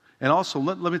 And also,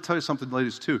 let me tell you something,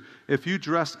 ladies, too. If you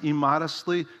dress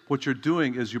immodestly, what you're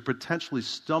doing is you're potentially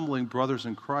stumbling brothers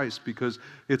in Christ, because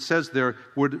it says there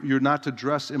you're not to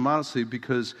dress immodestly,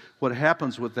 because what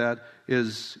happens with that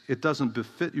is it doesn't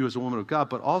befit you as a woman of God,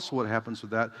 but also what happens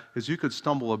with that is you could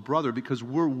stumble a brother, because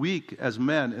we're weak as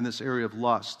men in this area of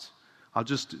lust. I'll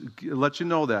just let you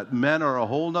know that. Men are a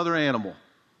whole other animal.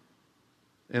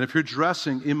 And if you're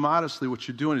dressing immodestly, what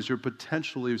you're doing is you're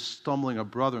potentially stumbling a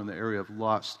brother in the area of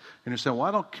lust. And you're saying, well,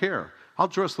 I don't care. I'll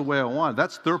dress the way I want.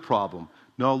 That's their problem.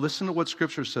 No, listen to what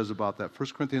Scripture says about that. 1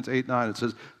 Corinthians 8:9, it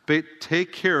says,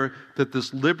 take care that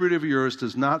this liberty of yours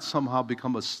does not somehow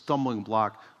become a stumbling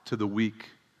block to the weak.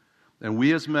 And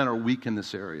we as men are weak in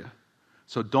this area.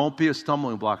 So don't be a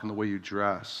stumbling block in the way you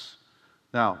dress.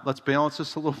 Now, let's balance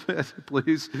this a little bit,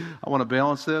 please. I want to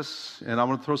balance this, and I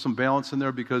want to throw some balance in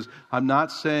there, because I'm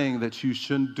not saying that you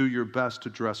shouldn't do your best to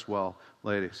dress well,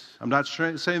 ladies. I'm not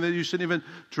saying that you shouldn't even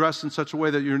dress in such a way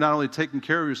that you're not only taking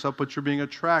care of yourself, but you're being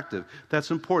attractive.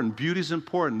 That's important. Beauty's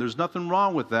important. There's nothing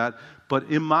wrong with that,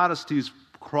 but immodesty's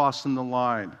crossing the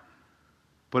line.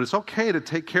 But it's okay to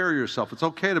take care of yourself. It's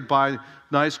okay to buy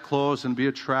nice clothes and be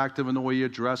attractive in the way you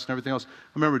dress and everything else.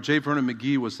 I remember J. Vernon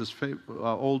McGee was this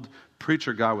old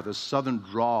preacher guy with a southern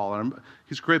drawl. And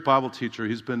he's a great Bible teacher.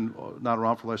 He's been not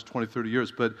around for the last 20, 30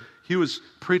 years. But he was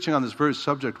preaching on this very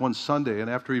subject one Sunday. And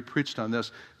after he preached on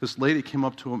this lady came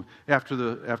up to him after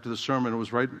the sermon. It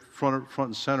was right front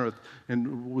and center,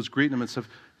 and was greeting him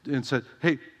and said,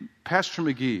 "Hey, Pastor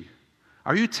McGee,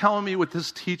 are you telling me with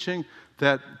this teaching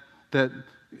that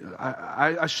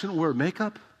I shouldn't wear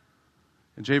makeup?"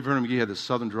 And J. Vernon McGee had this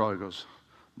southern drawl. He goes,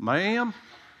 Ma'am,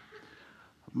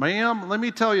 let me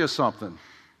tell you something.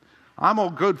 I'm a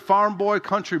good farm boy,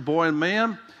 country boy, and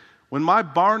ma'am, when my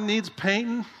barn needs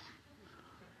painting,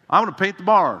 I'm going to paint the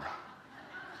barn.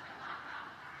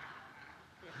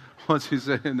 What's he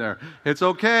saying there? It's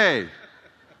okay.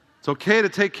 It's okay to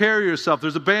take care of yourself.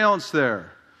 There's a balance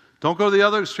there. Don't go to the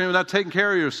other extreme of not taking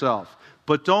care of yourself.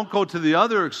 But don't go to the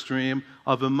other extreme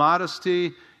of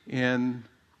immodesty and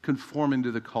conforming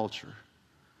to the culture.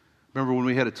 Remember when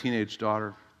we had a teenage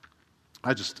daughter?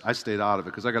 I stayed out of it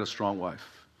because I got a strong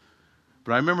wife.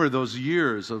 But I remember those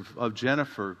years of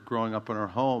Jennifer growing up in our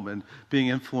home and being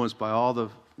influenced by all the,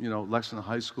 Lexington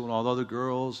High School and all the other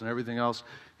girls and everything else.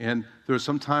 And there were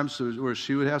some times where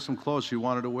she would have some clothes she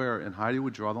wanted to wear, and Heidi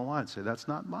would draw the line and say, "That's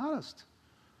not modest.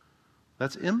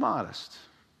 That's immodest.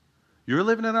 You're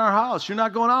living in our house. You're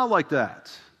not going out like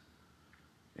that."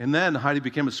 And then Heidi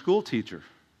became a school teacher,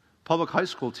 public high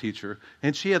school teacher,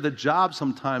 and she had the job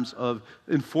sometimes of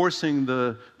enforcing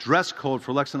the dress code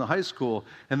for Lexington High School,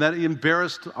 and that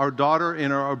embarrassed our daughter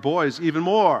and our boys even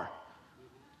more.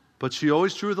 But she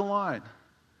always drew the line.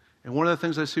 And one of the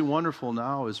things I see wonderful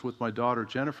now is with my daughter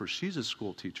Jennifer. She's a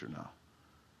school teacher now,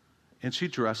 and she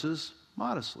dresses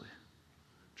modestly.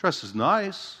 Dresses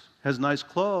nice, has nice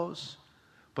clothes,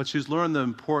 but she's learned the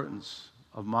importance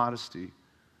of modesty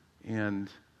and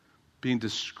being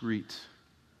discreet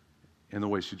in the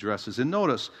way she dresses. And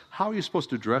notice, how are you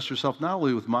supposed to dress yourself? Not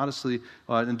only with modestly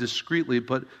and discreetly,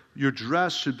 but your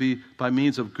dress should be by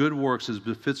means of good works as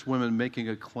befits women making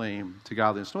a claim to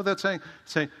godliness. You know what that's saying?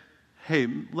 It's saying, hey,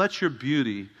 let your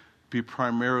beauty be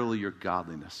primarily your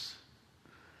godliness.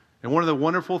 And one of the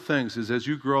wonderful things is as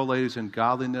you grow, ladies, in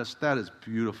godliness, that is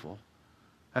beautiful.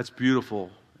 That's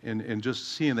beautiful in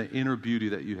just seeing the inner beauty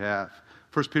that you have.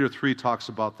 1 Peter 3 talks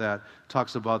about that,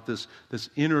 talks about this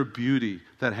inner beauty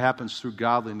that happens through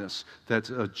godliness, that's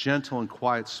a gentle and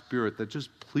quiet spirit that just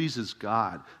pleases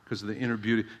God because of the inner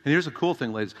beauty. And here's the cool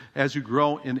thing, ladies. As you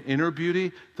grow in inner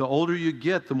beauty, the older you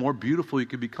get, the more beautiful you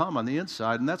can become on the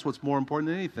inside, and that's what's more important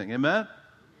than anything. Amen?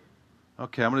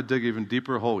 Okay, I'm going to dig an even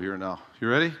deeper hole here now. You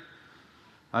ready?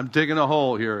 I'm digging a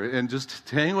hole here, and just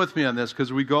hang with me on this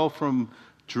because we go from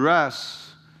dress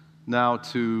now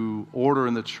to order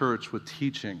in the church with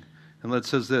teaching. And it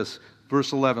says this,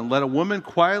 verse 11, "Let a woman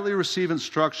quietly receive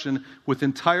instruction with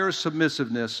entire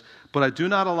submissiveness, but I do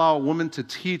not allow a woman to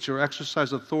teach or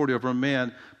exercise authority over a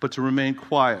man, but to remain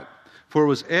quiet. For it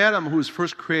was Adam who was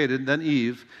first created, then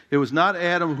Eve. It was not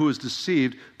Adam who was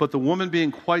deceived, but the woman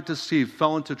being quite deceived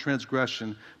fell into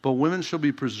transgression. But women shall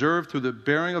be preserved through the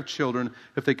bearing of children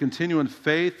if they continue in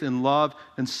faith, in love,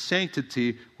 and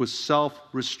sanctity with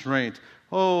self-restraint."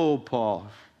 Oh, Paul.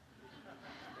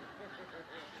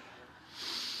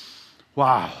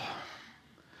 Wow.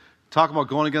 Talk about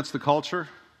going against the culture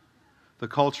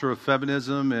of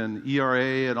feminism and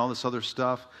ERA and all this other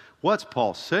stuff. What's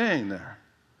Paul saying there?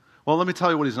 Well, let me tell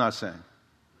you what he's not saying.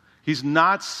 He's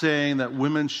not saying that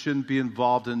women shouldn't be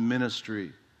involved in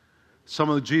ministry. Some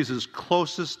of Jesus'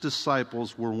 closest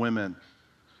disciples were women.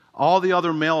 All the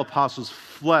other male apostles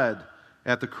fled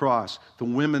at the cross. The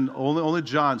women, only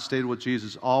John stayed with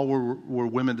Jesus. All were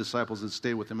women disciples that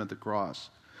stayed with him at the cross.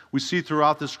 We see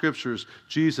throughout the scriptures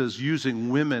Jesus using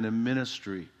women in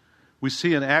ministry. We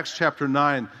see in Acts chapter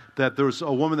 9 that there was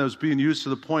a woman that was being used to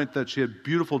the point that she had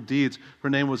beautiful deeds. Her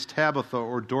name was Tabitha,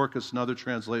 or Dorcas, another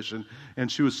translation.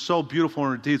 And she was so beautiful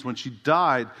in her deeds. When she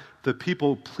died, the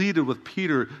people pleaded with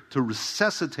Peter to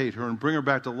resuscitate her and bring her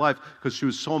back to life because she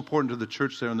was so important to the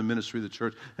church there in the ministry of the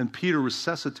church. And Peter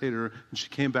resuscitated her, and she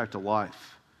came back to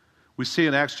life. We see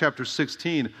in Acts chapter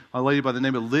 16 a lady by the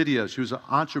name of Lydia. She was an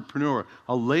entrepreneur,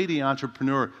 a lady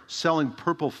entrepreneur selling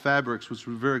purple fabrics, which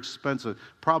was very expensive,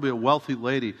 probably a wealthy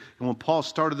lady. And when Paul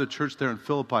started the church there in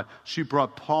Philippi, she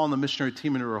brought Paul and the missionary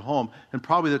team into her home. And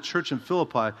probably the church in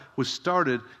Philippi was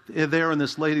started there in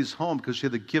this lady's home because she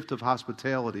had the gift of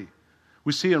hospitality.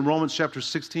 We see in Romans chapter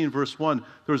 16, verse 1,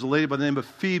 there was a lady by the name of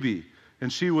Phoebe,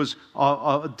 and she was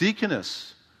a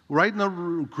deaconess. Right in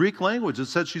the Greek language, it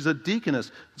said she's a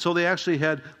deaconess. So they actually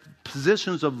had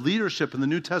positions of leadership in the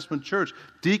New Testament church,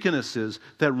 deaconesses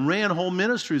that ran whole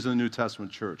ministries in the New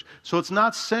Testament church. So it's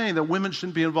not saying that women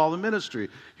shouldn't be involved in ministry.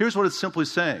 Here's what it's simply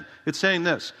saying. It's saying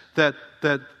this, that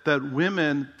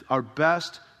women are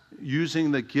best using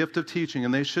the gift of teaching,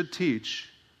 and they should teach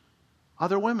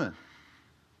other women.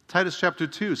 Titus chapter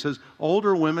 2 says,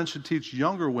 older women should teach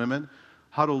younger women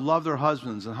how to love their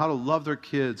husbands and how to love their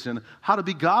kids and how to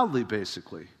be godly,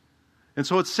 basically. And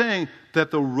so it's saying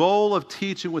that the role of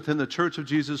teaching within the Church of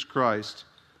Jesus Christ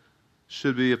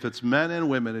should be, if it's men and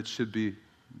women, it should be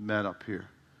men up here.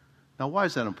 Now, why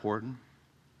is that important?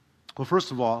 Well,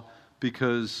 first of all,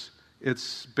 because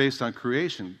it's based on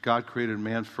creation. God created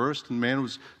man first, and man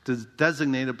was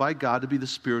designated by God to be the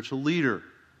spiritual leader.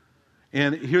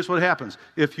 And here's what happens.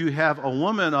 If you have a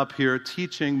woman up here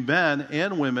teaching men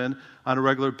and women on a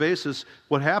regular basis,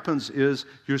 what happens is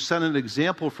you're setting an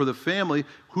example for the family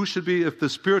who should be, if the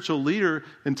spiritual leader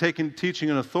in teaching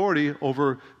and authority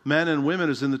over men and women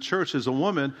is in the church as a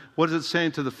woman, what is it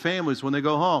saying to the families when they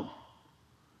go home?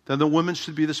 Then the woman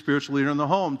should be the spiritual leader in the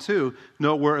home too.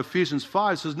 No, where Ephesians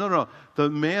 5 says, no, the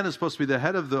man is supposed to be the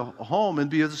head of the home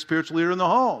and be the spiritual leader in the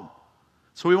home.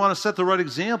 So we want to set the right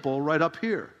example right up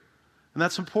here. And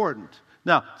that's important.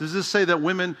 Now, does this say that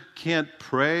women can't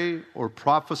pray or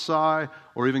prophesy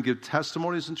or even give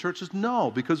testimonies in churches?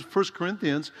 No, because 1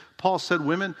 Corinthians, Paul said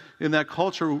women in that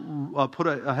culture put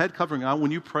a head covering on when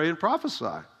you pray and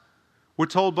prophesy. We're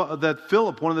told that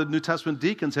Philip, one of the New Testament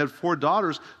deacons, had 4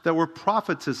 daughters that were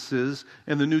prophetesses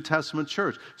in the New Testament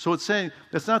church. So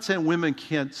it's not saying women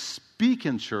can't speak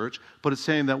in church, but it's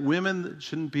saying that women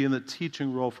shouldn't be in the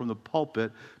teaching role from the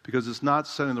pulpit because it's not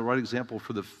setting the right example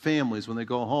for the families when they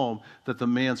go home that the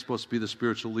man's supposed to be the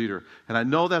spiritual leader. And I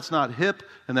know that's not hip,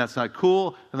 and that's not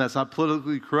cool, and that's not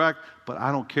politically correct, but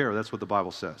I don't care. That's what the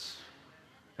Bible says.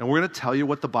 And we're going to tell you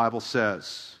what the Bible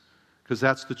says because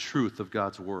that's the truth of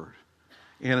God's Word.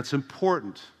 And it's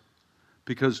important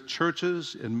because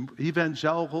churches and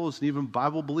evangelicals and even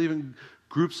Bible-believing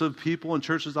groups of people and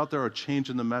churches out there are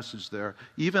changing the message there.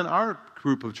 Even our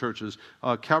group of churches,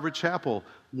 Calvary Chapel,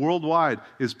 worldwide,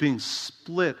 is being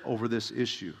split over this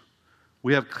issue.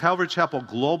 We have Calvary Chapel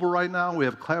Global right now. We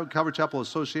have Calvary Chapel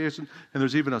Association, and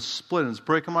there's even a split. And it's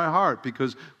breaking my heart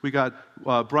because we got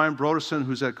Brian Broderson,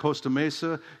 who's at Costa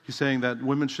Mesa. He's saying that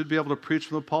women should be able to preach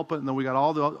from the pulpit. And then we got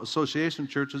all the association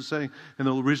churches saying, and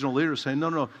the regional leaders saying,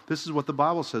 no, this is what the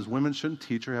Bible says. Women shouldn't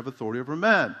teach or have authority over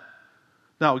men.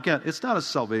 Now, again, it's not a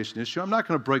salvation issue. I'm not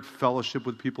going to break fellowship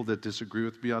with people that disagree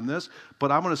with me on this,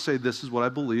 but I'm going to say this is what I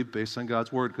believe based on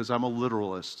God's Word because I'm a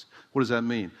literalist. What does that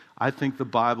mean? I think the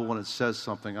Bible, when it says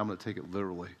something, I'm going to take it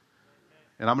literally.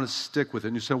 And I'm going to stick with it.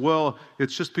 And you say, well,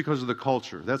 it's just because of the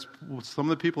culture. That's some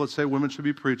of the people that say women should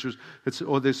be preachers. They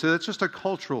say that's just a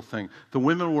cultural thing. The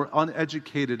women were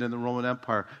uneducated in the Roman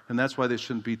Empire, and that's why they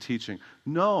shouldn't be teaching.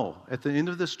 No, at the end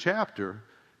of this chapter,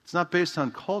 it's not based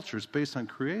on culture. It's based on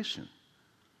creation.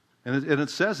 And it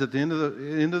says at the end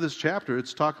of this chapter,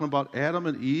 it's talking about Adam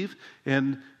and Eve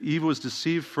was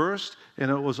deceived first, and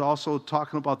it was also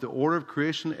talking about the order of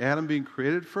creation, Adam being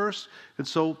created first, and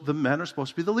so the men are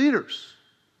supposed to be the leaders.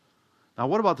 Now,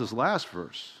 what about this last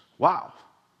verse? Wow.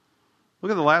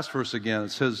 Look at the last verse again.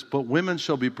 It says, but women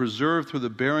shall be preserved through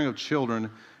the bearing of children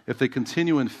if they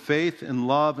continue in faith and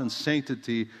love and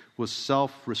sanctity with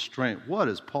self-restraint. What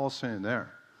is Paul saying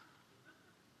there?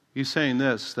 He's saying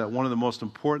this, that one of the most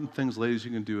important things, ladies,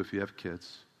 you can do if you have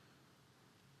kids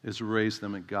is raise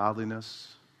them in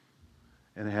godliness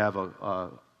and have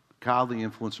a godly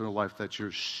influence in their life that you're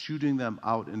shooting them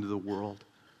out into the world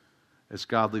as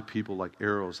godly people like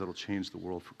arrows that will change the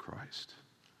world for Christ.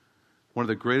 One of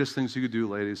the greatest things you could do,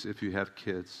 ladies, if you have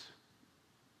kids,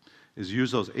 is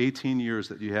use those 18 years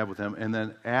that you have with them, and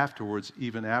then afterwards,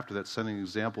 even after that, setting an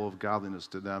example of godliness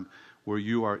to them where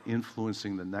you are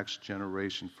influencing the next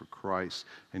generation for Christ,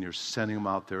 and you're sending them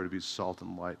out there to be salt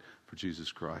and light for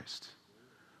Jesus Christ.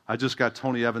 I just got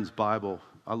Tony Evans' Bible.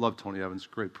 I love Tony Evans,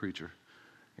 great preacher.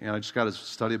 And I just got his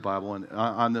study Bible, and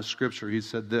on this scripture, he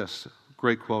said this,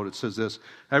 great quote. It says this: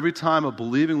 every time a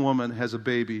believing woman has a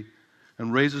baby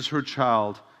and raises her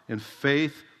child in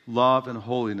faith, love, and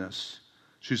holiness,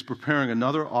 she's preparing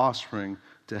another offspring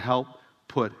to help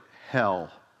put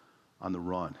hell on the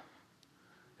run.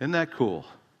 Isn't that cool?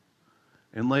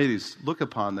 And ladies, look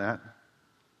upon that.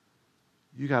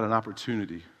 You got an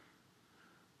opportunity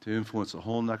to influence a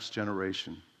whole next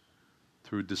generation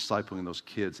through discipling those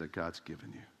kids that God's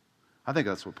given you. I think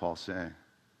that's what Paul's saying.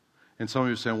 And some of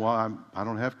you are saying, well, I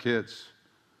don't have kids.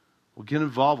 Well, get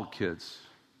involved with kids.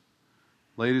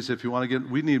 Ladies, if you want to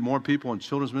we need more people in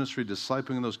children's ministry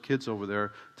discipling those kids over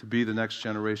there to be the next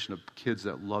generation of kids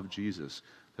that love Jesus,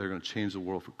 that are going to change the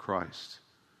world for Christ.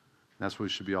 And that's what we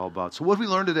should be all about. So what have we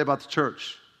learned today about the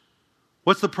church?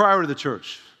 What's the priority of the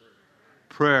church?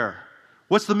 Prayer.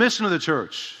 What's the mission of the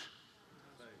church?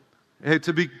 Hey,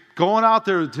 to be going out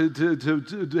there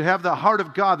to have the heart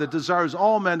of God that desires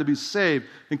all men to be saved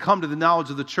and come to the knowledge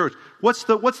of the church. What's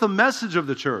the message of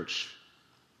the church?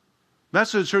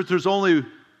 Message of the church, there's only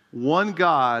one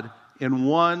God and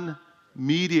one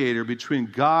mediator between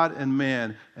God and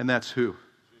man, and that's who?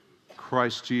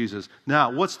 Christ Jesus.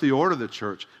 Now, what's the order of the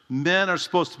church? Men are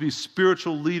supposed to be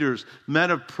spiritual leaders,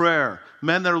 men of prayer,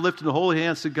 men that are lifting the holy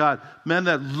hands to God, men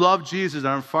that love Jesus and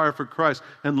are on fire for Christ.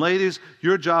 And ladies,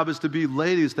 your job is to be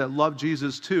ladies that love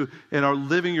Jesus too and are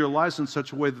living your lives in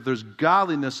such a way that there's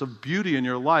godliness of beauty in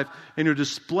your life, and you're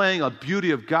displaying a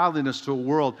beauty of godliness to a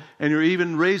world, and you're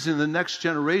even raising the next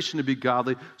generation to be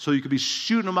godly so you can be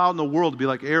shooting them out in the world to be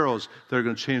like arrows that are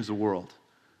going to change the world.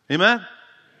 Amen?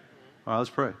 All right, let's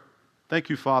pray. Thank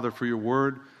you, Father, for your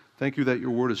word. Thank you that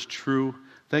your word is true.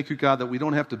 Thank you, God, that we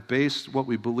don't have to base what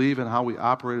we believe and how we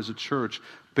operate as a church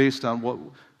based on what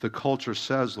the culture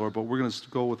says, Lord, but we're going to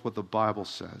go with what the Bible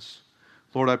says.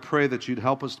 Lord, I pray that you'd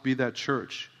help us to be that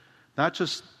church. Not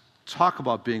just talk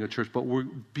about being a church, but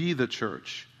be the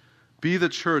church. Be the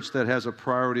church that has a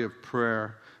priority of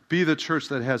prayer. Be the church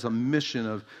that has a mission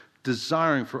of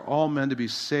desiring for all men to be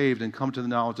saved and come to the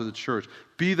knowledge of the church.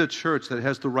 Be the church that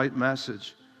has the right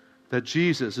message, that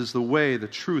Jesus is the way, the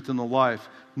truth, and the life.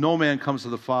 No man comes to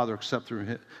the Father except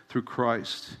through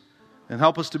Christ. And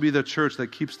help us to be the church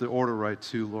that keeps the order right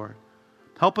too, Lord.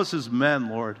 Help us as men,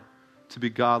 Lord, to be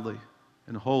godly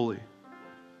and holy.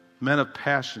 Men of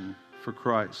passion for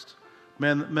Christ.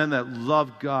 Men that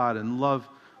love God and love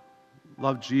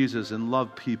Jesus and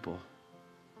love people.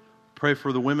 Pray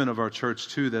for the women of our church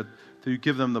too, that you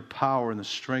give them the power and the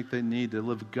strength they need to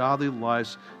live godly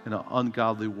lives in an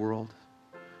ungodly world.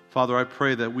 Father, I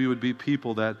pray that we would be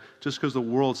people that just because the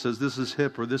world says this is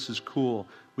hip or this is cool,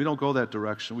 we don't go that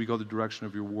direction. We go the direction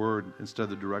of your word instead of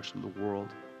the direction of the world.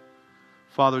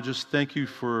 Father, just thank you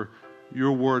for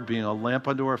your word being a lamp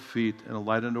unto our feet and a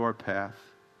light unto our path.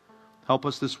 Help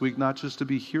us this week not just to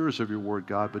be hearers of your word,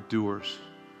 God, but doers.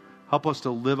 Help us to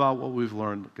live out what we've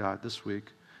learned, God, this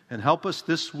week. And help us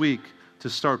this week to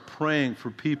start praying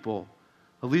for people,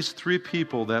 at least 3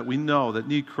 people that we know that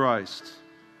need Christ.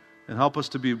 And help us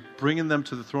to be bringing them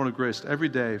to the throne of grace every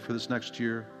day for this next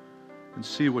year and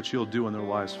see what you'll do in their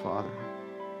lives, Father.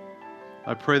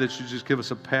 I pray that you just give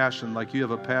us a passion like you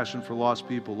have a passion for lost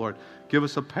people, Lord. Give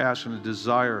us a passion, a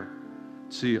desire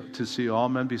to see all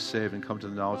men be saved and come to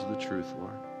the knowledge of the truth,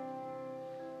 Lord.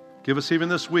 Give us even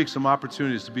this week some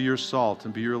opportunities to be your salt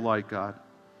and be your light, God,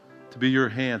 to be your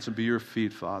hands and be your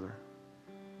feet, Father.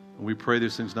 And we pray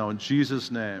these things now in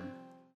Jesus' name.